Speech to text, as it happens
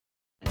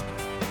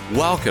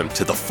Welcome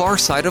to the Far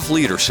Side of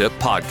Leadership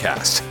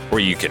podcast,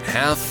 where you can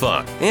have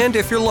fun and,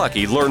 if you're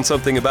lucky, learn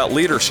something about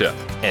leadership.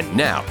 And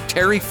now,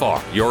 Terry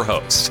Farr, your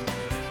host.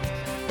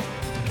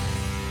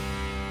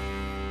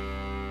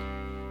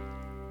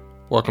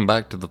 Welcome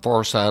back to the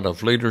Far Side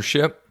of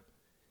Leadership.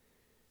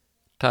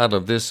 Title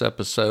of this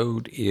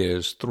episode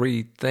is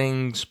Three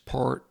Things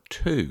Part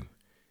 2.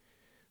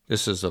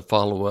 This is a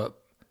follow-up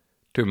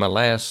to my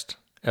last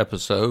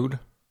episode,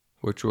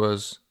 which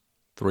was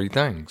Three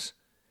Things.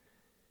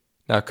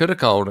 Now, I could have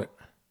called it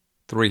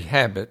Three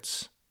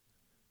Habits,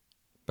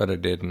 but I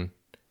didn't,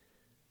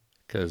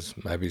 because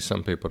maybe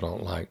some people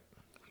don't like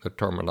the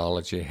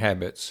terminology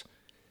habits.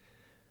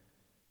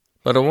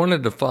 But I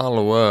wanted to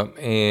follow up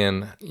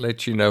and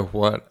let you know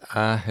what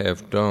I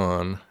have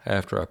done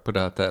after I put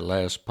out that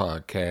last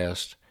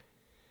podcast,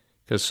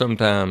 because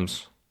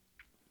sometimes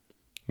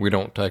we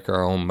don't take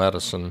our own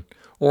medicine.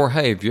 Or,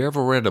 hey, have you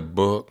ever read a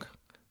book,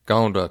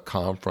 gone to a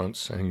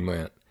conference, and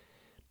went,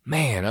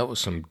 man, that was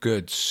some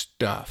good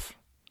stuff?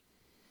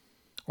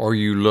 Or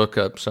you look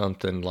up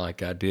something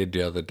like I did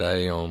the other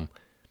day on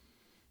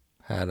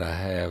how to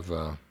have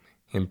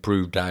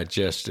improved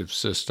digestive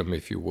system,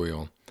 if you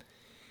will.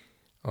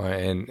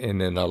 And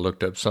then I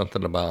looked up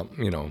something about,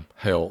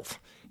 health.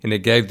 And it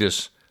gave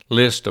this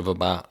list of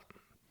about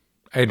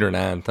 8 or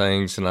 9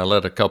 things, and I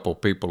let a couple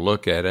people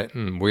look at it,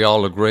 and we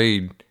all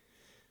agreed,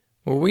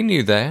 well, we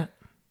knew that.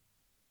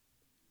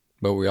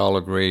 But we all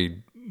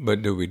agreed,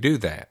 but do we do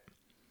that?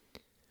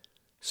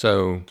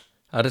 So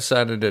I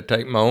decided to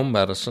take my own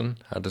medicine.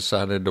 I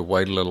decided to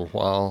wait a little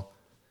while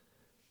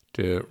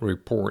to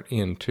report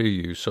in to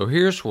you. So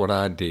here's what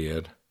I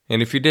did.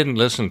 And if you didn't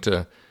listen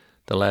to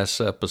the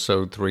last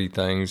episode, 3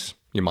 things,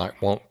 you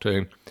might want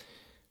to.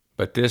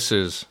 But this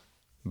is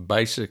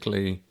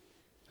basically,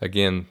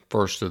 again,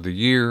 first of the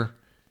year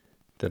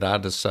that I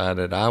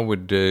decided I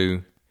would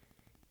do.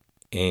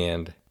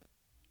 And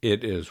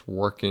it is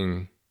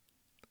working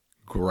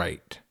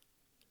great.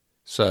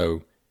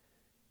 So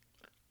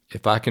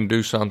if I can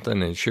do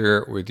something and share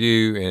it with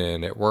you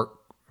and it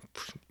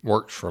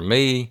works for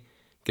me,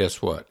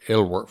 guess what?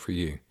 It'll work for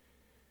you.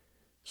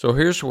 So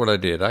here's what I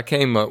did. I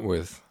came up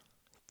with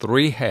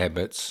 3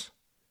 habits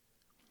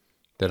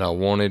that I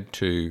wanted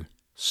to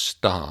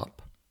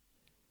stop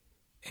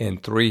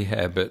and 3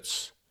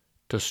 habits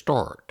to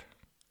start.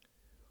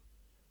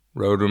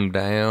 Wrote them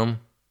down,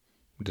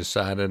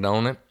 decided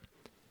on it.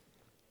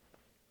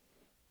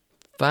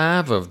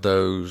 5 of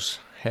those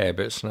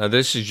habits, now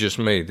this is just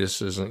me, this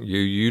isn't you.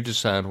 You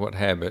decide what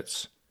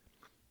habits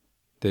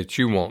that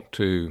you want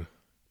to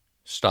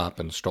stop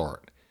and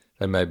start.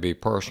 They may be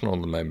personal,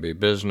 they may be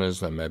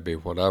business, they may be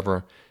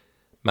whatever.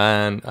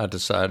 Mine, I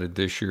decided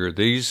this year,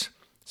 these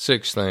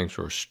 6 things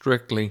were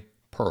strictly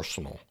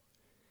personal.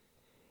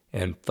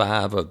 And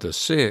 5 of the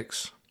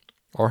 6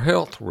 are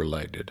health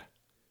related.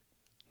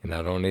 And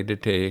I don't need to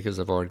tell you because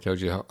I've already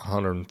told you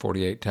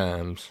 148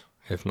 times,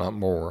 if not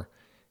more.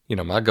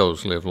 My goal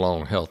is to live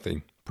long,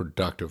 healthy,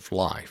 productive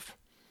life.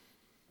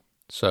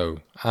 So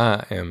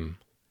I am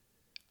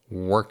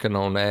working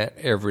on that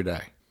every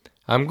day.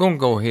 I'm going to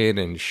go ahead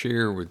and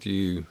share with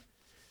you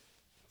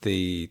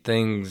the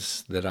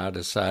things that I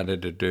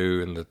decided to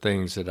do and the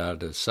things that I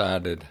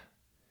decided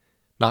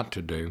not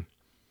to do,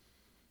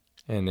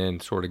 and then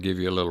sort of give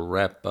you a little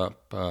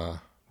wrap-up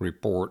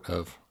report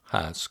of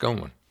how it's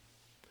going.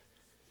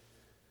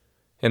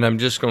 And I'm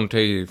just going to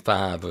tell you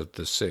 5 of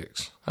the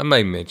 6. I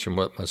may mention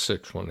what my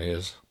 6th one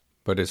is,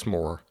 but it's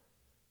more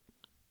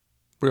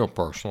real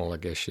personal, I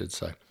guess you'd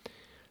say.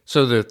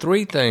 So there are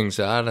 3 things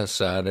I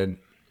decided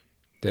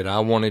that I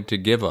wanted to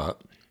give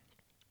up,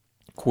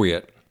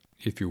 quit,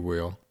 if you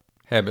will,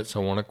 habits I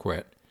want to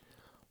quit.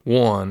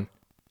 1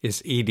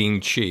 is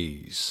eating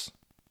cheese.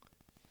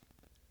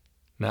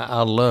 Now,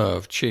 I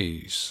love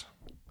cheese,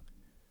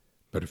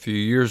 but a few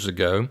years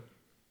ago,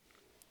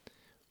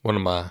 one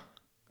of my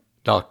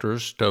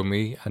doctors told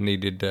me I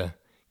needed to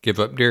give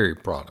up dairy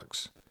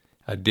products.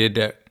 I did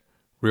that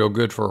real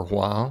good for a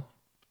while,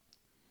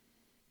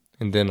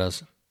 and then I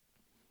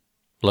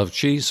love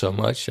cheese so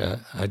much,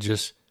 I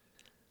just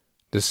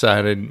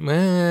decided,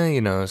 I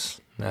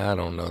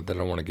don't know that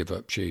I want to give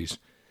up cheese.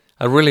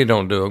 I really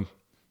don't do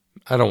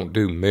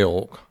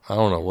milk. I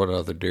don't know what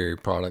other dairy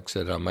products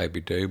that I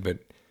maybe do, but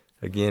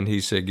again,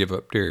 he said give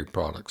up dairy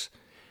products.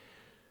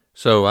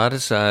 So I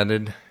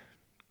decided,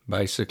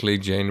 basically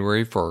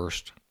January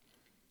 1st,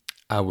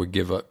 I would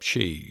give up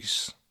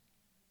cheese.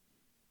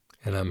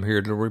 And I'm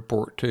here to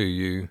report to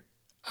you,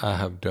 I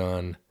have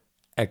done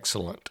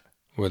excellent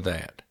with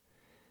that.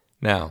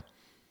 Now,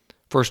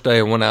 first day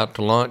I went out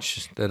to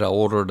lunch that I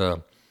ordered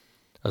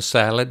a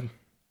salad.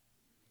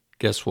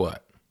 Guess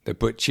what? They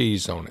put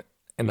cheese on it.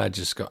 And I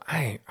just go,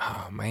 hey,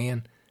 oh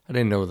man, I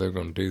didn't know they were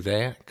going to do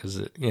that because,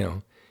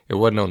 it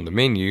wasn't on the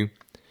menu.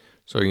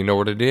 So you know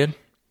what I did?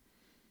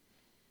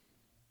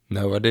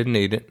 No, I didn't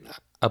eat it.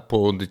 I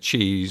pulled the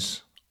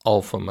cheese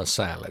off of my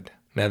salad.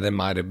 Now, there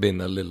might have been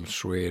a little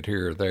shred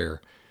here or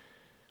there,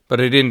 but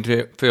it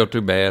didn't feel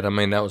too bad. I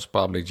mean, that was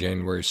probably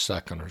January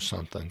 2nd or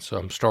something, so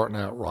I'm starting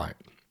out right.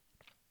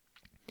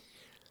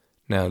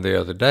 Now,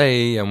 the other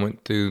day, I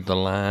went through the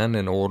line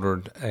and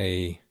ordered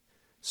a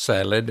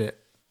salad at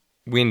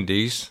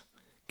Wendy's,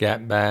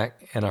 got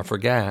back, and I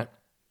forgot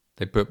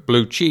they put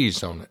blue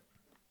cheese on it.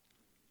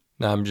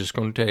 Now, I'm just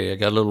going to tell you, I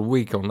got a little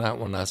weak on that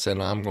one. I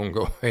said, I'm going to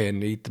go ahead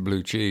and eat the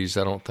blue cheese.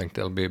 I don't think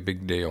that'll be a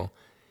big deal.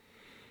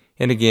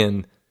 And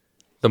again,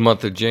 the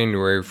month of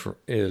January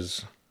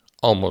is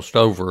almost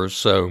over,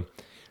 so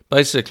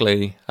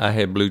basically, I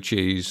had blue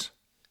cheese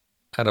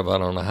out of I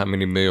don't know how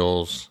many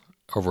meals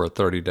over a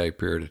 30-day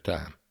period of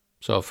time.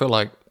 So I feel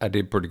like I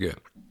did pretty good.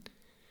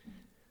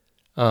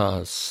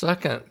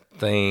 Second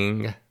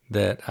thing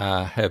that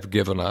I have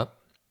given up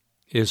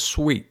is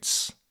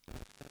sweets.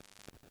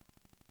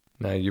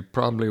 Now, you're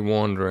probably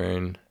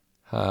wondering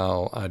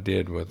how I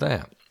did with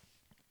that.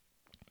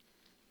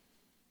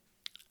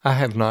 I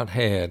have not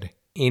had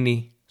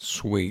any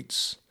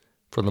sweets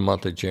for the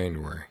month of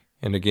January.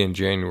 And again,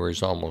 January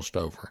is almost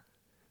over.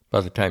 By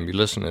the time you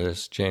listen to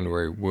this,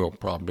 January will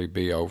probably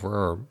be over,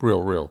 or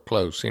real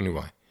close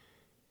anyway.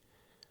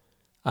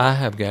 I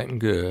have gotten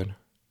good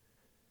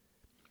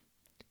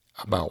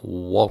about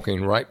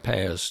walking right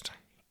past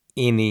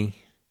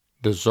any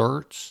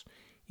desserts,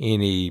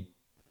 any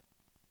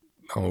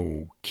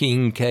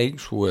king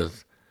cakes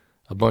with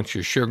a bunch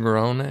of sugar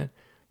on it,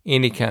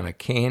 any kind of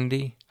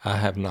candy. I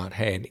have not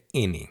had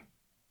any.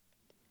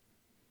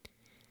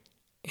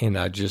 And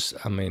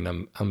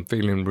I'm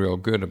feeling real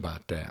good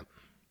about that.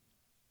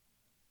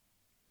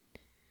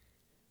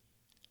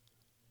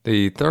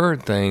 The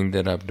third thing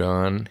that I've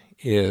done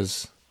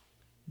is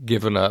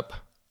given up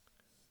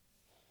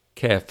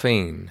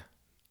caffeine.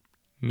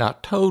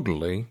 Not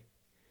totally,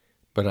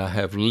 but I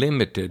have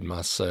limited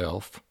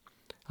myself.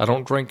 I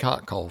don't drink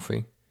hot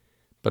coffee,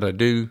 but I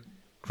do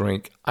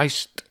drink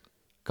iced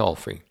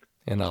coffee,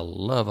 and I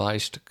love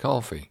iced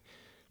coffee.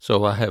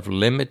 So I have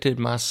limited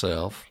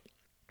myself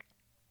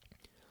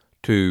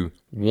to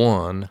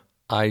one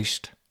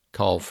iced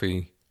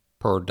coffee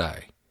per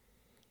day.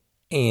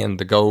 And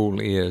the goal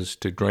is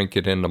to drink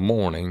it in the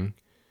morning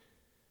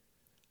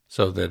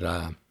so that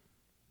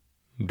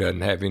it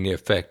doesn't have any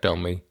effect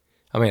on me.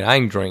 I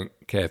can drink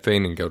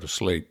caffeine and go to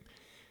sleep,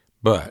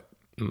 but,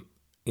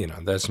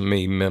 that's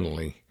me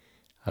mentally.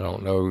 I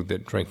don't know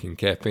that drinking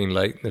caffeine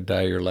late in the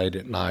day or late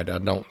at night, I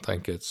don't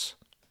think it's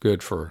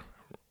good for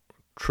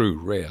true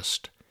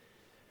rest.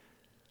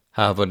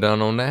 How have I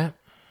done on that?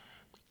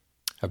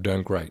 I've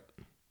done great.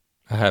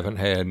 I haven't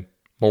had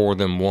more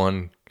than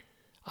one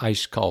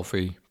iced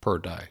coffee per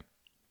day.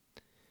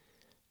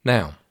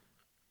 Now,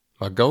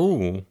 my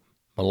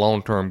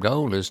long-term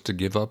goal is to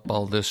give up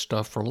all this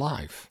stuff for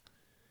life.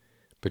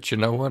 But you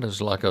know what?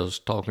 It's like I was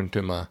talking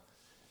to my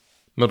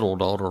middle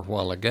daughter a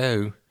while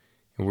ago,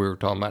 and we were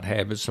talking about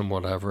habits and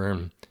whatever,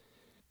 and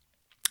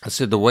I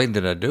said the way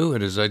that I do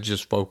it is I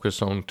just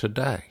focus on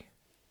today.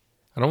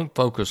 I don't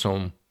focus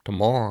on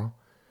tomorrow.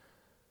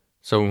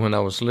 So when I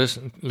was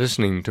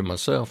listening to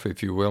myself,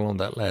 if you will, on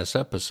that last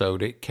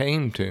episode, it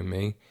came to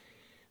me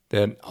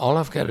that all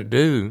I've got to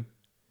do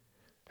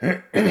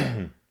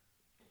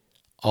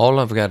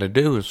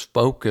is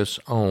focus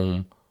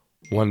on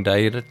one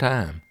day at a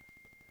time.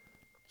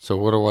 So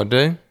what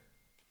do?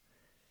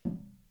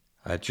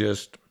 I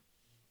just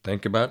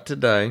think about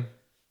today.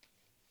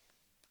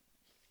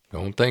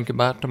 Don't think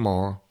about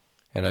tomorrow.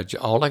 And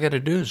all I got to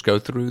do is go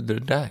through the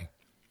day.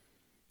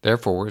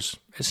 Therefore,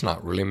 it's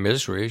not really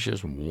misery. It's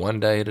just one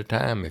day at a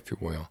time, if you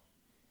will.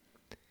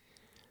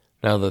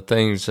 Now, the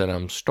things that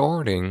I'm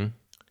starting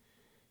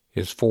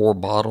is 4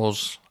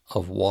 bottles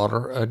of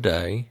water a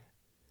day.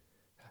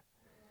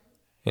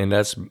 And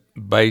that's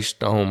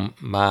based on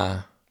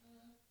my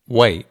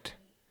weight.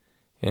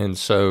 And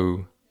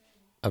so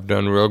I've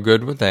done real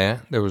good with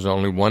that. There was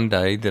only one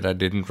day that I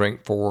didn't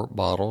drink 4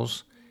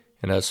 bottles.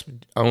 And that's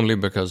only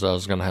because I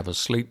was going to have a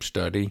sleep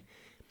study.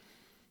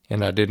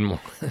 And I didn't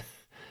want...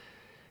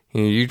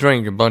 You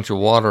drink a bunch of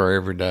water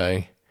every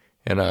day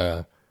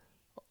and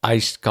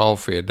iced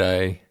coffee a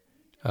day.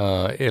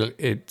 And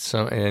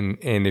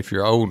if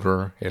you're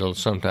older, it'll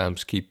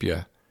sometimes keep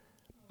you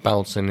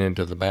bouncing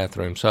into the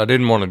bathroom. So I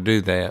didn't want to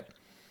do that.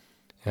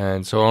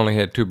 And so I only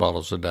had 2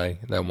 bottles a day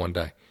that one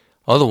day.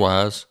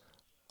 Otherwise,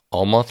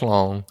 all month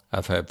long,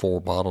 I've had 4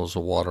 bottles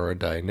of water a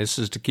day. And this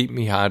is to keep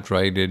me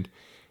hydrated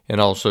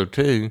and also,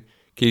 too,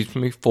 keeps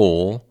me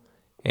full.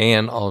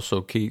 And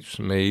also keeps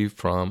me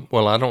from,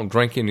 I don't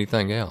drink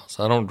anything else.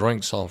 I don't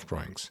drink soft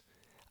drinks.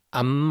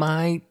 I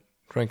might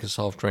drink a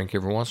soft drink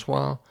every once in a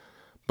while,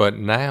 but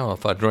now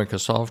if I drink a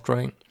soft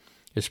drink,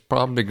 it's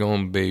probably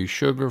going to be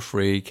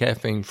sugar-free,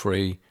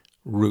 caffeine-free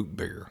root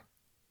beer.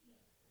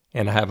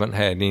 And I haven't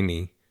had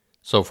any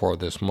so far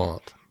this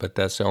month, but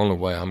that's the only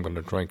way I'm going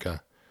to drink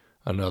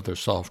another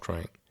soft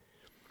drink.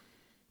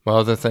 My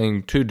other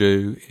thing to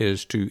do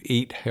is to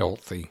eat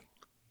healthy.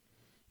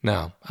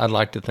 Now, I'd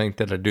like to think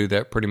that I do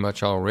that pretty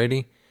much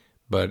already,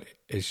 but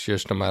it's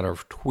just a matter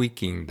of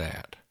tweaking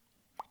that,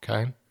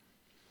 okay?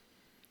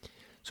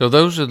 So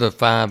those are the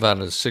 5 out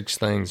of 6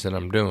 things that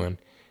I'm doing.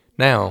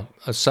 Now,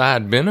 a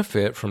side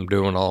benefit from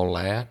doing all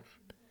that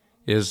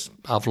is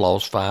I've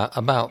lost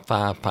about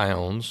 5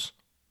 pounds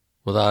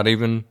without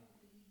even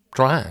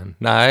trying.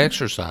 Now, I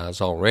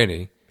exercise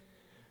already,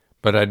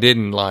 but I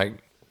didn't I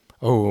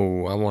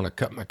want to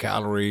cut my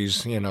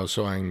calories,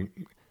 so I can.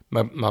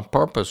 My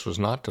purpose was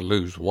not to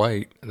lose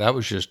weight. That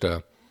was just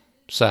a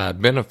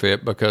side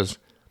benefit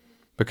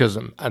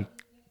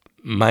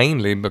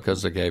mainly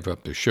because I gave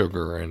up the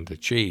sugar and the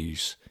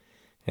cheese.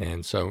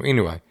 And so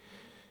anyway,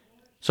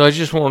 so I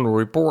just wanted to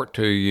report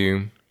to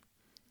you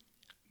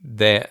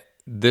that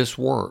this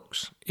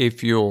works.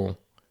 If you'll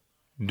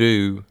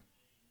do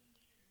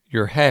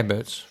your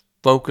habits,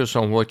 focus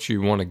on what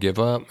you want to give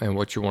up and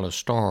what you want to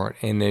start,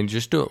 and then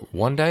just do it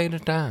one day at a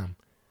time.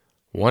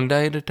 One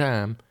day at a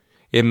time.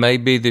 It may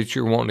be that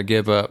you're wanting to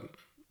give up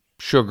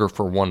sugar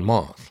for 1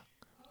 month.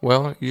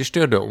 Well, you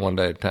still do it one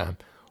day at a time.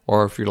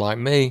 Or if you're like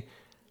me,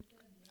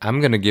 I'm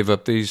going to give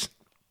up these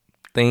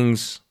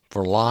things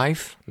for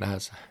life. Now,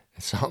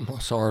 it's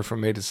almost hard for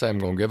me to say I'm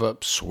going to give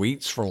up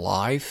sweets for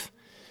life.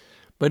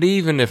 But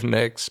even if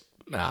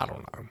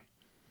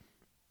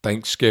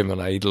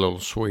Thanksgiving I eat a little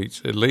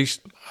sweets, at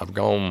least I've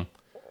gone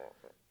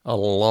a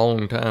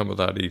long time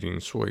without eating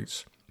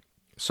sweets.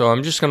 So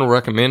I'm just going to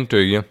recommend to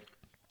you,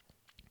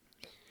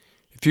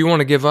 if you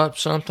want to give up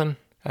something,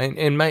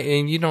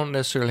 and you don't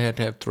necessarily have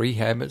to have 3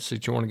 habits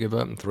that you want to give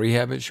up and 3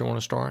 habits you want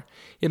to start.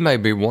 It may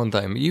be one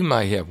thing. You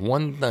may have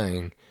one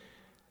thing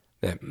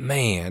that,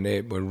 man,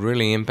 it would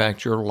really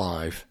impact your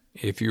life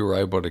if you were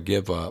able to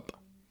give up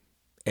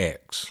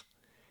X.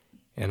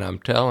 And I'm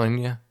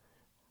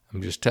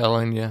just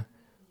telling you,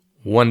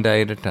 one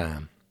day at a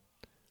time.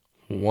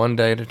 One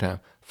day at a time.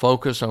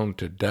 Focus on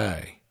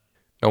today.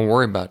 Don't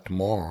worry about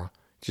tomorrow.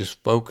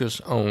 Just focus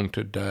on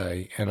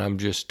today. And I'm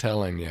just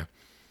telling you,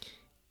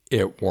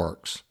 it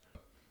works.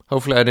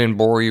 Hopefully I didn't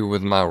bore you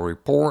with my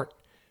report,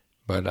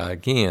 but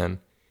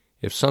again,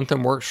 if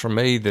something works for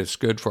me that's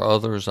good for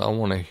others, I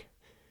want to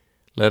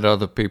let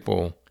other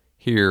people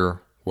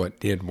hear what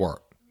did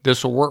work.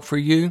 This will work for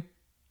you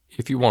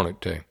if you want it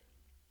to.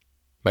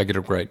 Make it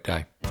a great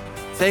day.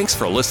 Thanks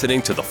for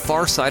listening to the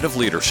Far Side of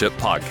Leadership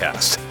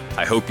podcast.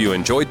 I hope you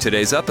enjoyed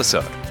today's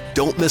episode.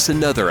 Don't miss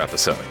another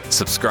episode.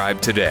 Subscribe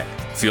today.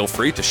 Feel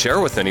free to share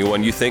with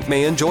anyone you think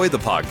may enjoy the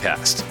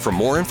podcast. For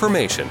more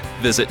information,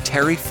 visit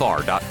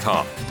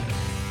terryfarr.com.